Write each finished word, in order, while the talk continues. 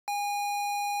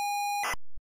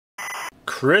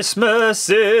Christmas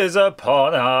is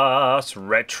upon us,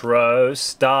 retro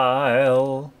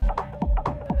style.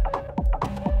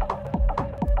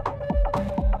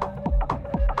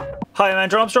 Hi, I'm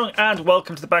Andrew Armstrong and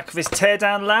welcome to the back of this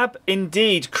Teardown Lab.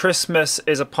 Indeed, Christmas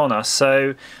is upon us,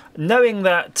 so knowing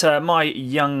that my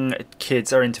young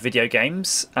kids are into video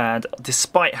games, and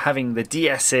despite having the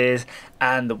DS's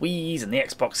and the Wii's and the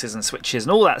Xboxes and Switches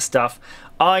and all that stuff,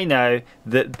 I know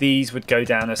that these would go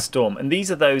down a storm. And these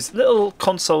are those little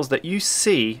consoles that you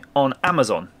see on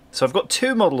Amazon. So I've got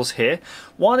two models here.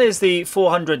 One is the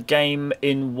 400 game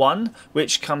in one,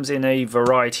 which comes in a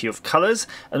variety of colours,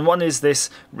 and one is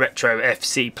this Retro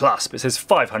FC Plus, but it says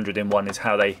 500 in one is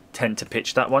how they tend to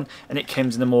pitch that one, and it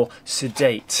comes in a more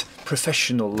sedate,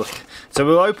 professional look. So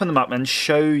we'll open them up and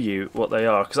show you what they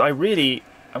are, because I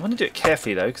want to do it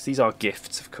carefully though, because these are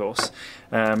gifts, of course.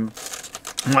 I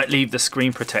might leave the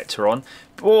screen protector on.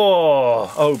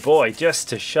 Oh boy, just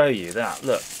to show you that,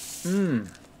 look.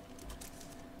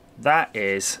 That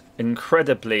is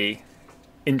incredibly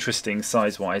interesting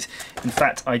size-wise. In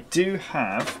fact, I do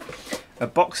have a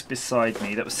box beside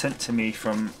me that was sent to me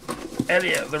from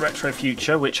Elliot of the Retro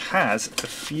Future, which has a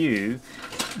few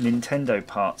Nintendo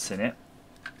parts in it.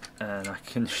 And I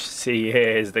can see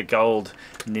here's the gold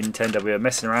Nintendo we were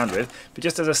messing around with. But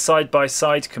just as a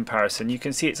side-by-side comparison, you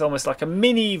can see it's almost like a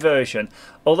mini version.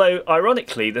 Although,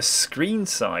 ironically, the screen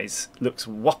size looks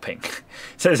whopping.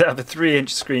 So it's a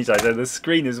 3-inch screen size, so the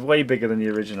screen is way bigger than the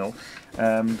original.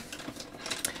 I'm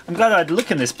glad I had a look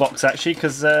in this box, actually,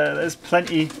 because there's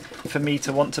plenty for me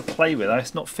to want to play with.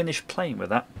 I've not finished playing with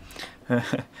that.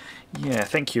 Yeah,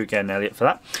 thank you again, Elliot, for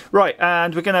that. Right,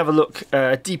 and we're going to have a look,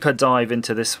 a deeper dive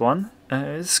into this one.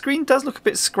 The screen does look a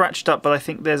bit scratched up, but I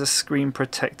think there's a screen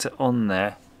protector on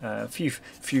there. A few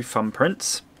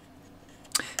thumbprints.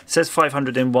 It says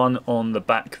 500 in one on the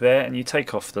back there, and you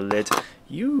take off the lid.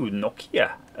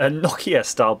 Nokia. A Nokia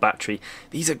style battery.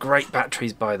 These are great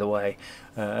batteries, by the way.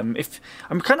 I'm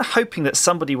kind of hoping that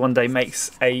somebody one day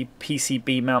makes a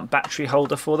PCB mount battery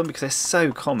holder for them, because they're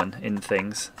so common in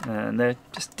things and they're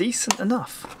just decent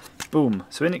enough. Boom.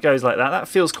 So in it goes like that. That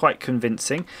feels quite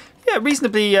convincing. Yeah,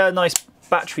 reasonably nice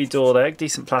battery door there.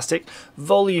 Decent plastic.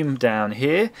 Volume down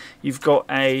here. You've got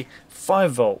a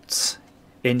 5 volts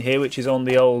in here, which is on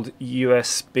the old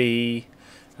USB.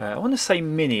 I want to say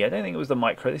mini. I don't think it was the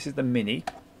micro. This is the mini.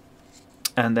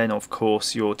 And then, of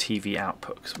course, your TV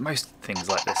output. Because most things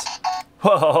like this.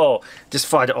 Whoa! Just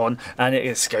fired it on and it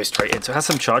just goes straight in. So it has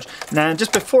some charge. Now,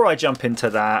 just before I jump into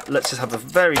that, let's just have a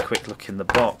very quick look in the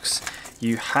box.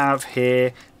 You have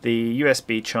here the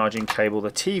USB charging cable,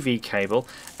 the TV cable,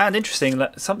 and interesting,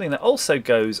 something that also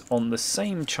goes on the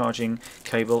same charging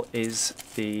cable is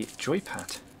the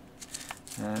joypad.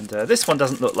 And this one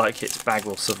doesn't look like its bag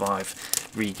will survive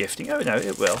regifting. Oh no,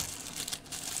 it will.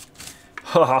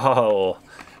 Oh,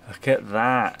 look at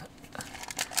that.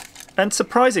 And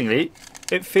surprisingly,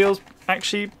 it feels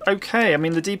actually okay. I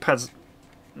mean, the D-pads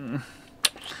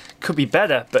could be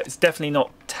better, but it's definitely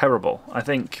not terrible. I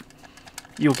think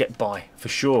you'll get by, for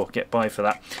sure, get by for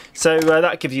that. So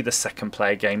that gives you the second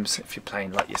player games if you're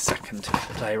playing like your second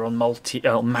player on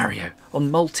Mario, on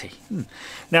multi.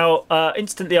 Now,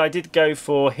 instantly I did go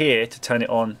for here to turn it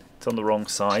on. It's on the wrong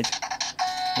side.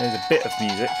 There's a bit of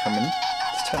music coming.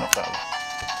 Let's turn off that one.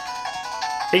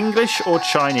 English or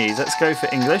Chinese? Let's go for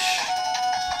English.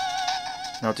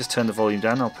 And I'll just turn the volume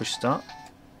down. I'll push start.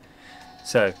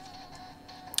 So,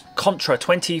 Contra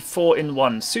 24 in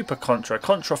 1, Super Contra,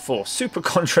 Contra 4, Super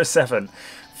Contra 7,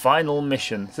 Final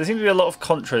Mission. So there seems to be a lot of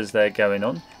Contras there going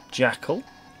on. Jackal,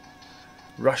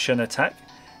 Russian Attack.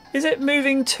 Is it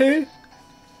moving too?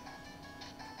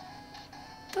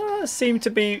 Does seem to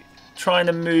be trying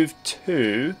to move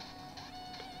too.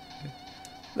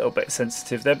 A little bit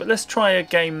sensitive there, but let's try a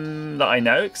game that I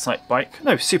know, Excite Bike.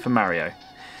 No, Super Mario.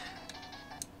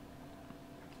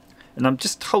 And I'm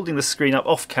just holding the screen up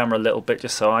off camera a little bit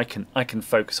just so I can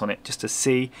focus on it just to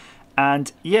see.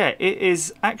 And yeah, it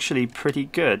is actually pretty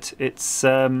good. It's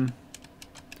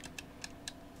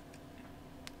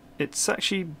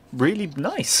actually really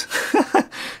nice.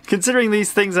 Considering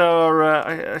these things are,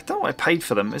 I don't know what I paid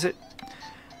for them. Is it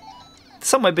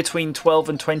somewhere between £12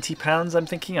 and £20, I'm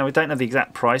thinking? I don't know the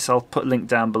exact price. I'll put a link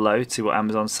down below to what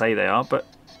Amazon say they are. But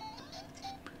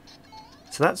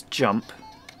so that's jump.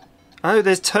 Oh,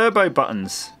 there's turbo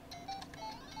buttons.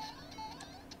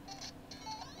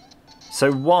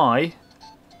 So Y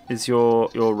is your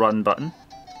run button.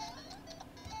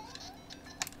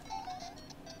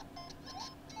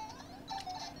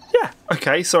 Yeah,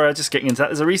 okay, sorry, I'm just getting into that.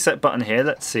 There's a reset button here.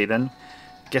 Let's see then.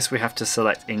 Guess we have to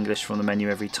select English from the menu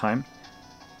every time.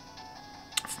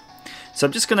 So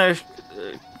I'm just going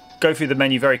to go through the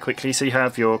menu very quickly. So you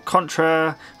have your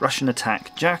Contra, Russian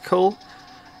Attack, Jackal,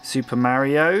 Super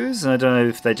Mario's, and I don't know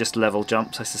if they're just level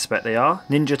jumps, I suspect they are.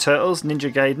 Ninja Turtles,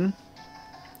 Ninja Gaiden,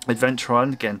 Adventure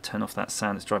Island, again turn off that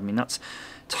sound, it's driving me nuts.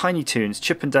 Tiny Toons,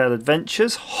 Chip and Dale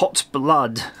Adventures, Hot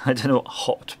Blood, I don't know what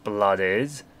Hot Blood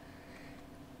is.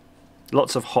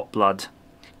 Lots of Hot Blood.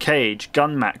 Cage,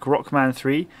 Gunmac, Rockman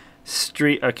 3,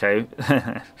 Street, okay,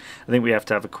 I think we have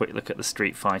to have a quick look at the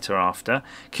Street Fighter after.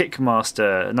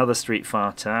 Kickmaster, another Street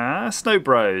Fighter, Snow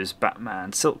Bros,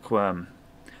 Batman, Silkworm,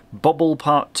 Bobble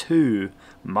Part 2,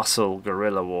 Muscle,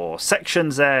 Gorilla War,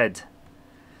 Section Z,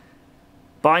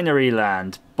 Binary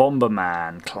Land,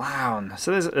 Bomberman, Clown.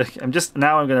 So there's, I'm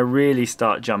going to really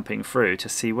start jumping through to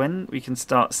see when we can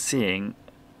start seeing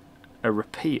a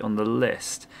repeat on the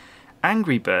list.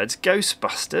 Angry Birds,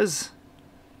 Ghostbusters,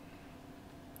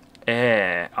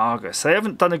 Air, Argus. They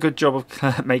haven't done a good job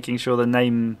of making sure the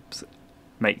names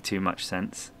make too much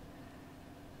sense.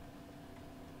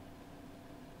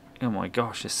 Oh my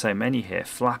gosh, there's so many here.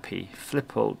 Flappy,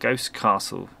 Flipple, Ghost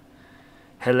Castle,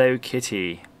 Hello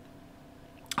Kitty,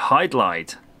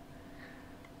 Hydlide,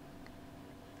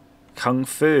 Kung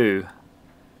Fu,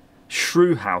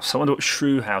 Shrew House. I wonder what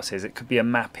Shrew House is. It could be a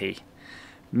mappy.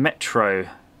 Metro,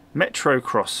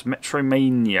 Metrocross,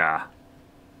 Metromania,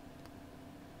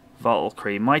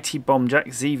 Valkyrie, Mighty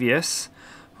Bombjack, Xevious.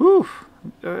 Whew.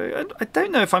 I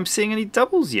don't know if I'm seeing any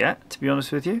doubles yet, to be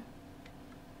honest with you.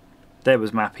 There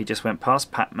was Mappy, just went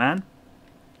past. Pac-Man,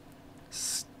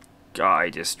 Sky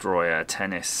Destroyer,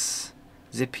 Tennis,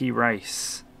 Zippy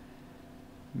Race,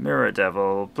 Mirror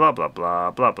Devil, blah blah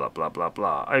blah, blah blah blah blah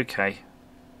blah. Okay.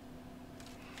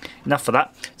 Enough for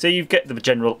that. So you get the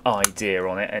general idea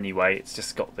on it anyway. It's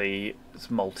just got the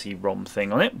multi-ROM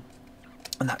thing on it.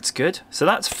 And that's good. So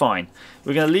that's fine.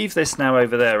 We're going to leave this now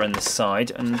over there on the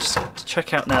side and just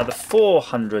check out now the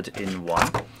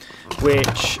 400-in-1,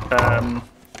 which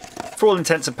for all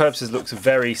intents and purposes looks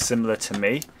very similar to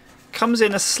me. Comes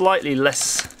in a slightly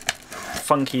less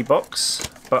funky box,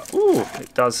 but ooh,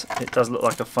 it does look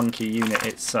like a funky unit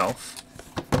itself.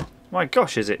 My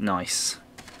gosh, is it nice.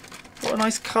 What a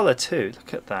nice colour too,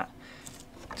 look at that.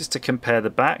 Just to compare the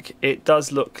back, it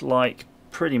does look like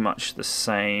pretty much the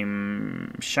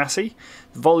same chassis.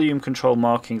 The volume control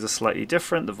markings are slightly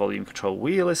different, the volume control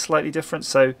wheel is slightly different,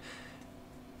 so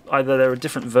either there are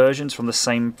different versions from the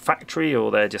same factory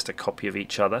or they're just a copy of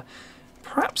each other.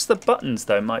 Perhaps the buttons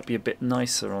though might be a bit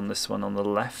nicer on this one on the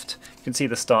left. You can see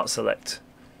the start select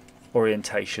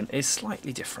orientation is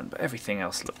slightly different, but everything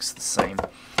else looks the same.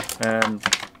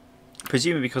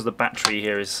 Presumably because the battery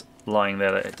here is lying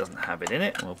there that it doesn't have it in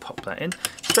it, and we'll pop that in.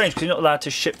 Strange because you're not allowed to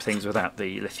ship things without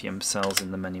the lithium cells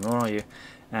in them anymore, are you?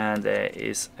 And there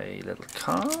is a little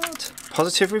card.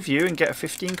 Positive review and get a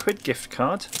 15 quid gift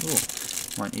card.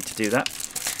 Ooh, might need to do that.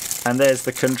 And there's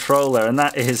the controller, and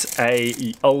that is a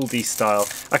oldie style.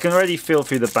 I can already feel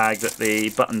through the bag that the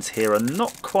buttons here are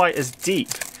not quite as deep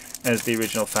as the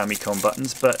original Famicom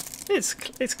buttons, but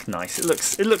it's nice. It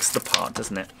looks the part,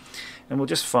 doesn't it? And we'll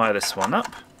just fire this one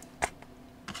up.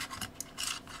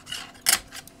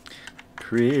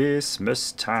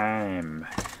 Christmas time.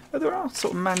 Oh, there are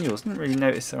sort of manuals. Didn't really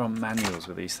notice there are manuals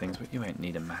with these things, but you won't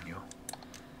need a manual.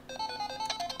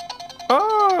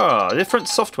 Ah, different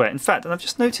software. In fact, and I've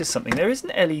just noticed something. There is an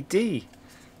LED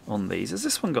on these. Has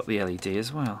this one got the LED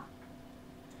as well?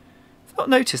 I've not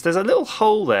noticed. There's a little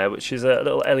hole there, which is a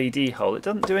little LED hole. It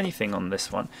doesn't do anything on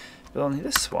this one, but on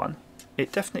this one,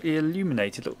 it definitely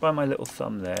illuminated. Look by my little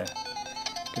thumb there.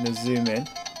 I'm going to zoom in.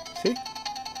 See?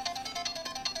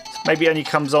 Maybe it only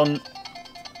comes on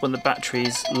when the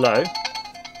battery's low.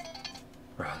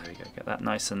 Right, there we go. Get that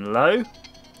nice and low.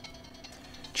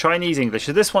 Chinese English.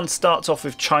 So this one starts off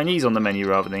with Chinese on the menu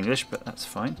rather than English, but that's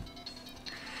fine.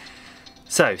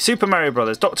 So, Super Mario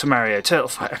Brothers, Dr. Mario, Turtle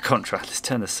Fighter, Contra. Let's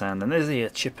turn the sound. And there's the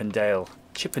Chip and Dale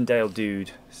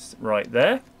dude right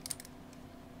there.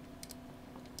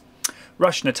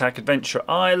 Russian Attack, Adventure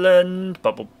Island,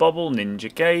 Bubble Bobble,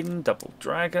 Ninja Gaiden, Double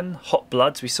Dragon, Hot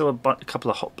Bloods. We saw a couple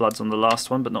of Hot Bloods on the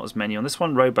last one, but not as many on this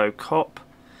one. Robocop,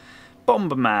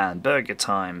 Bomberman, Burger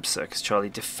Time, Circus Charlie,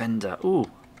 Defender.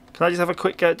 Ooh, can I just have a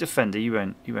quick go at Defender? You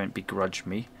won't begrudge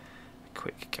me. A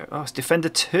quick go. Oh, it's Defender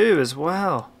 2 as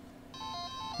well.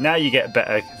 Now you get a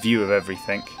better view of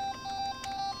everything.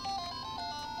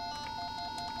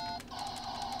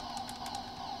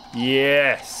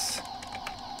 Yes.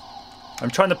 I'm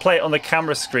trying to play it on the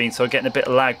camera screen, so I'm getting a bit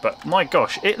of lag, but my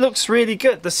gosh, it looks really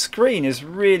good. The screen is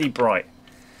really bright.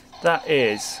 That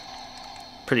is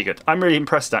pretty good. I'm really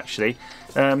impressed, actually.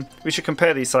 We should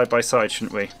compare these side by side,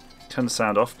 shouldn't we? Turn the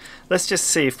sound off. Let's just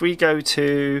see if we go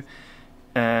to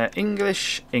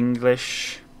English,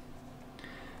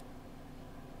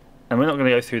 And we're not going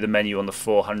to go through the menu on the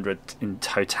 400 in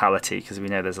totality because we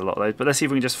know there's a lot of those. But let's see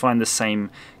if we can just find the same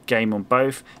game on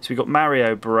both. So we've got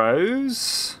Mario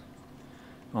Bros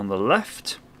on the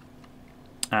left.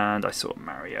 And I saw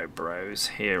Mario Bros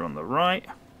here on the right.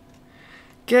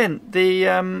 Again,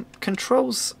 the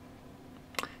controls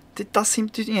did seem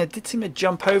to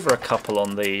jump over a couple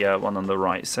on the one on the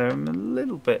right. So I'm a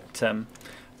little bit, I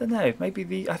don't know,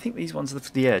 maybe I think these ones are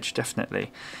the edge,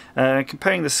 definitely.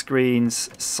 Comparing the screens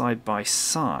side by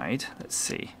side, let's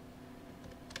see.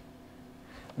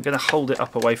 I'm going to hold it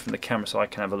up away from the camera so I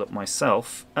can have a look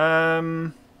myself.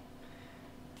 Yeah,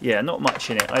 not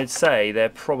much in it. I'd say they're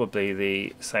probably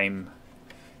the same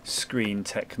screen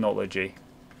technology.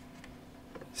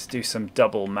 Let's do some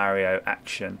double Mario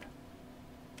action.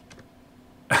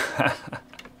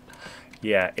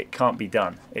 Yeah, it can't be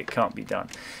done. It can't be done.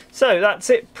 So that's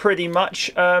it pretty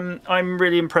much. I'm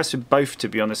really impressed with both, to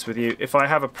be honest with you. If I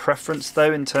have a preference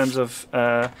though in terms of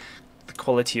the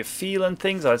quality of feel and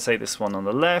things, I'd say this one on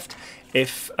the left.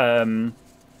 If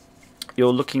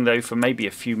you're looking though for maybe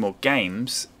a few more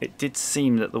games, it did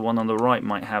seem that the one on the right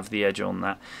might have the edge on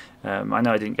that. I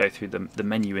know I didn't go through the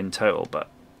menu in total, but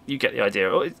you get the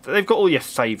idea. They've got all your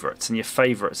favourites, and your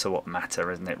favourites are what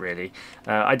matter, isn't it, really?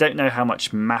 I don't know how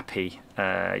much mappy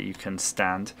you can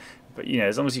stand, but you know,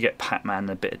 as long as you get Pac-Man and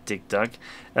a bit of Dig Dug.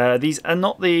 These are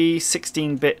not the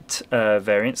 16-bit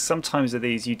variants. Sometimes of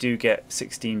these you do get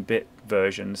 16-bit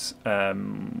versions,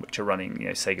 which are running, you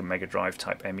know, Sega Mega Drive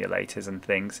type emulators and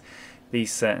things.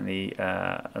 These certainly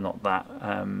are not that.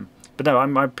 But no,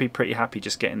 I'd be pretty happy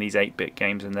just getting these 8-bit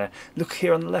games in there. Look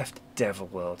here on the left, Devil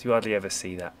World. You hardly ever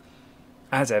see that.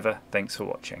 As ever, thanks for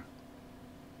watching.